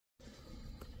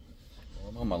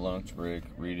On my lunch break,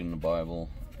 reading the Bible,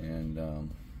 and I'm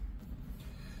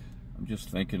just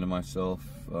thinking to myself.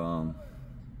 I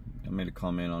made a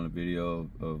comment on a video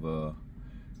of a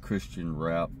Christian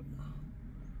rap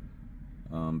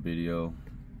video,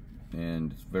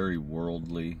 and it's very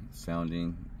worldly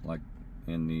sounding, like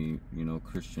in the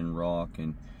Christian rock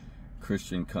and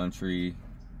Christian country.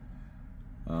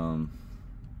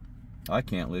 I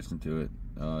can't listen to it.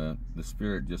 The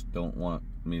Spirit just don't want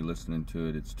me listening to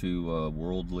it. It's too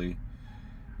worldly.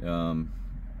 The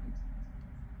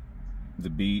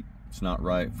beat, it's not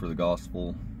right for the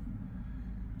gospel.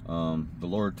 The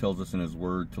Lord tells us in His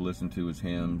Word to listen to His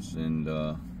hymns and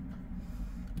that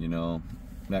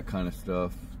kind of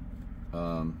stuff.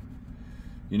 When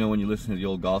you listen to the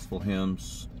old gospel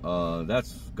hymns,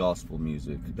 that's gospel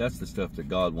music. That's the stuff that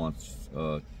God wants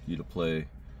you to play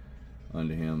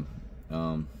unto Him.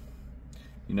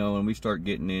 When we start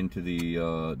getting into the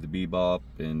bebop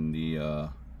and the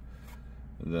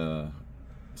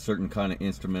certain kind of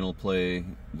instrumental play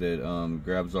that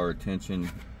grabs our attention,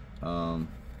 I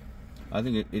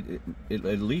think it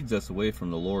leads us away from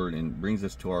the Lord and brings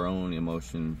us to our own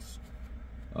emotions,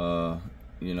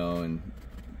 and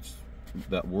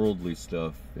that worldly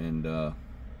stuff, and that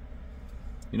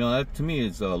to me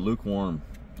is lukewarm.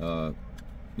 The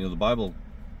Bible,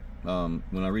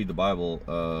 when I read the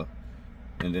Bible,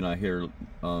 and then I hear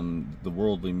the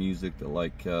worldly music that,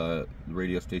 like, the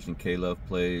radio station K-Love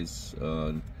plays,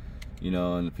 and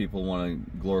the people want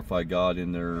to glorify God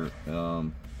in their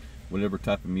whatever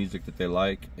type of music that they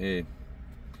like. Hey,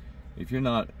 if you're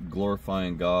not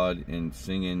glorifying God and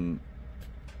singing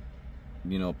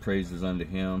praises unto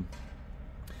Him,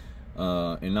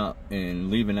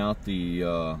 and leaving out the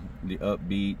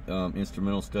upbeat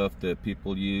instrumental stuff that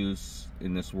people use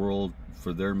in this world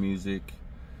for their music,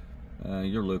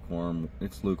 you're lukewarm.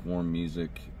 It's lukewarm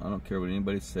music. I don't care what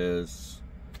anybody says.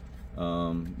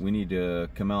 We need to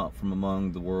come out from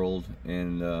among the world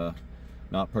and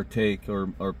not partake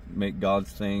or make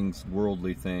God's things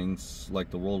worldly things like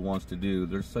the world wants to do.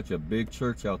 There's such a big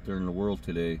church out there in the world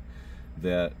today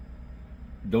that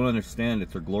don't understand that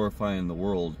they're glorifying the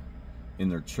world in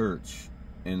their church,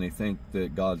 and they think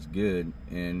that God's good,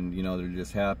 and they're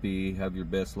just happy, have your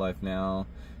best life now.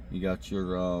 You got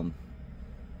your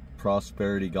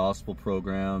prosperity gospel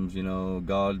programs,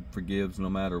 God forgives no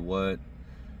matter what,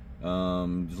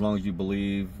 as long as you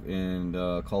believe and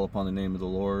call upon the name of the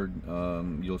Lord,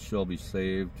 you shall be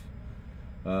saved.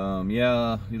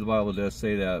 Yeah, the Bible does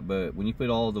say that, but when you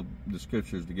put all the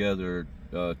scriptures together,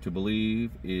 to believe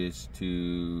is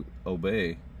to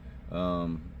obey,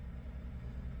 to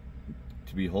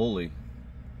be holy,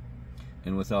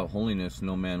 and without holiness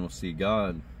no man will see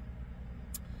God.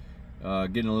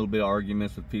 Getting a little bit of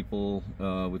arguments with people,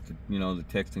 with the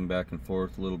texting back and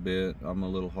forth a little bit. I'm a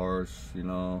little harsh,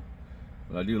 but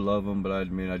I do love them. But I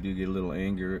admit I do get a little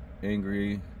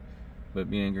angry, but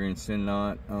be angry and sin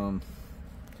not.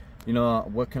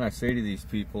 What can I say to these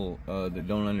people that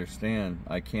don't understand?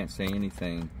 I can't say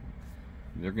anything.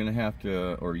 They're gonna have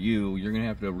to, or you're gonna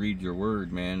have to read your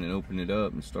word, man, and open it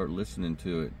up and start listening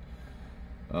to it.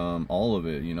 All of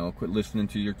it, quit listening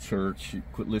to your church,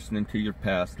 quit listening to your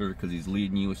pastor because he's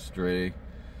leading you astray.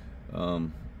 You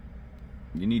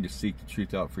need to seek the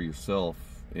truth out for yourself,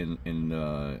 and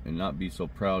not be so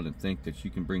proud and think that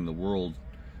you can bring the world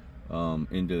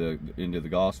into the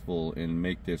gospel and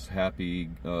make this happy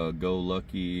go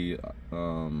lucky,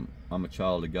 I'm a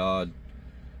child of God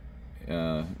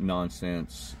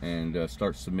nonsense, and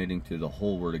start submitting to the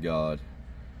whole word of God,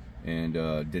 and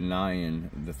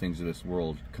denying the things of this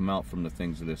world. Come out from the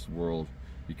things of this world,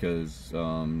 because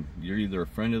you're either a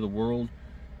friend of the world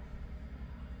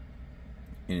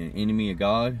and an enemy of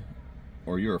God,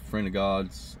 or you're a friend of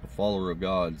God's, a follower of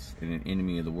God's, and an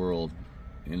enemy of the world.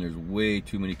 And there's way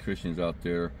too many Christians out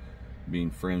there being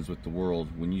friends with the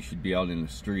world, when you should be out in the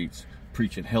streets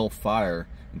preaching hellfire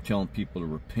and telling people to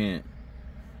repent.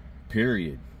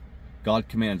 Period. God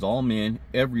commands all men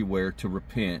everywhere to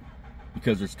repent,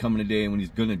 because there's coming a day when He's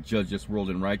going to judge this world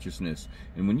in righteousness.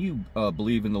 And when you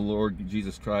believe in the Lord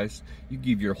Jesus Christ, you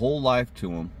give your whole life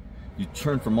to Him. You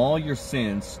turn from all your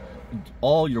sins,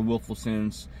 all your willful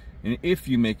sins, and if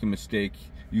you make a mistake,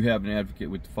 you have an advocate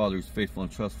with the Father who's faithful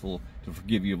and trustful to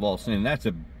forgive you of all sin. And that's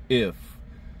a if.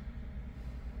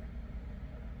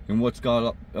 And what's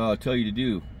God tell you to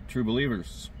do? True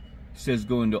believers. He says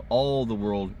go into all the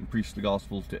world and preach the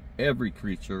gospel to every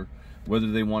creature,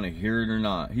 whether they want to hear it or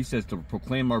not. He says to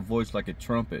proclaim our voice like a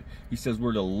trumpet. He says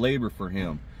we're to labor for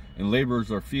Him, and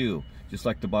laborers are few. Just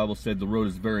like the Bible said, the road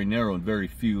is very narrow and very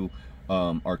few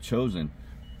are chosen.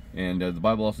 And the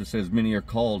Bible also says many are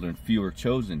called and few are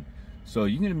chosen. So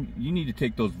you need to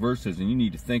take those verses and you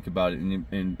need to think about it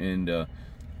and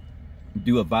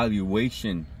do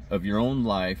evaluation of your own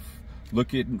life.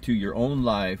 Look into your own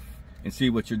life and see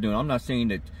what you're doing. I'm not saying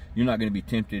that you're not going to be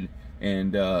tempted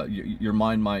and your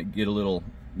mind might get a little,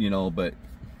 but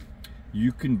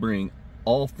you can bring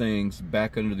all things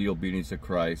back under the obedience of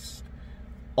Christ.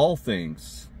 All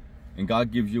things. And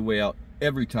God gives you a way out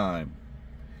every time.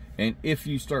 And if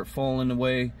you start falling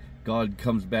away, God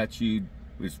comes back to you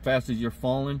as fast as you're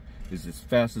falling, is as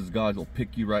fast as God will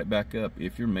pick you right back up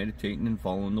if you're meditating and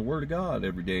following the Word of God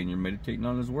every day, and you're meditating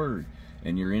on His Word,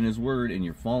 and you're in His Word, and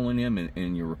you're following Him,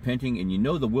 and you're repenting, and you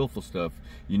know the willful stuff.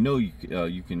 You know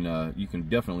you can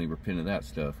definitely repent of that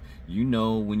stuff. You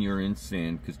know when you're in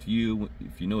sin, because to you,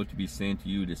 if you know it to be sin, to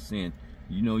you it is sin.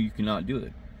 You know you cannot do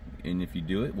it, and if you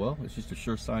do it, well, it's just a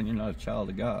sure sign you're not a child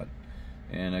of God,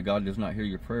 and God does not hear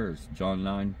your prayers. John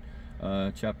 9,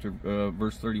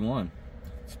 verse 31.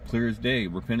 It's clear as day.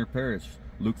 Repent or perish.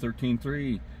 Luke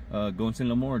 13:3. Go and sin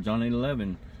no more. John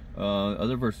 8:11.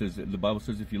 Other verses. The Bible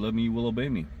says, if you love me, you will obey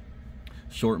me.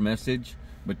 Short message,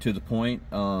 but to the point.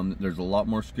 There's a lot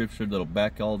more scripture that'll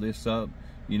back all this up.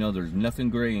 There's nothing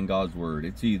gray in God's word.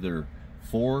 It's either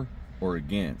for or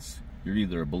against. You're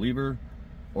either a believer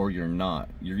or you're not.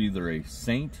 You're either a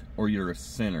saint or you're a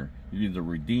sinner. You're either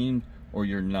redeemed or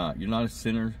you're not. You're not a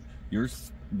sinner.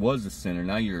 Was a sinner.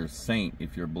 Now you're a saint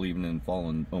if you're believing and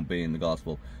following, obeying the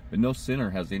gospel. But no sinner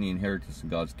has any inheritance in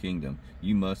God's kingdom.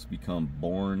 You must become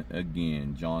born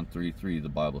again. John 3:3, the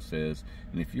Bible says.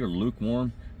 And if you're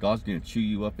lukewarm, God's going to chew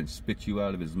you up and spit you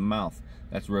out of His mouth.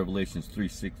 That's Revelations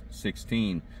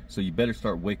 3:16. So you better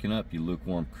start waking up, you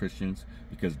lukewarm Christians,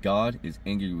 because God is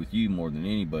angry with you more than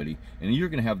anybody. And you're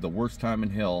going to have the worst time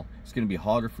in hell. It's going to be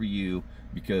harder for you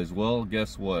because, well,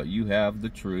 guess what? You have the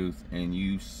truth and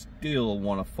you still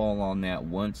want to fall on that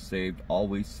once saved,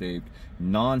 always saved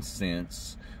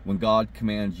nonsense when God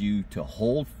commands you to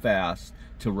hold fast,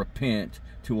 to repent,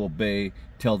 to obey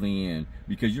till the end.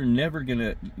 Because you're never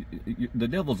gonna, the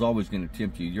devil's always gonna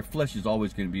tempt you. Your flesh is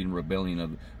always gonna be in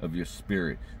rebellion of your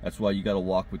spirit. That's why you gotta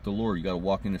walk with the Lord. You gotta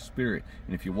walk in the Spirit.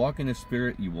 And if you walk in the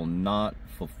Spirit, you will not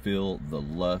fulfill the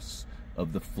lusts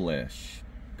of the flesh.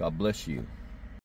 God bless you.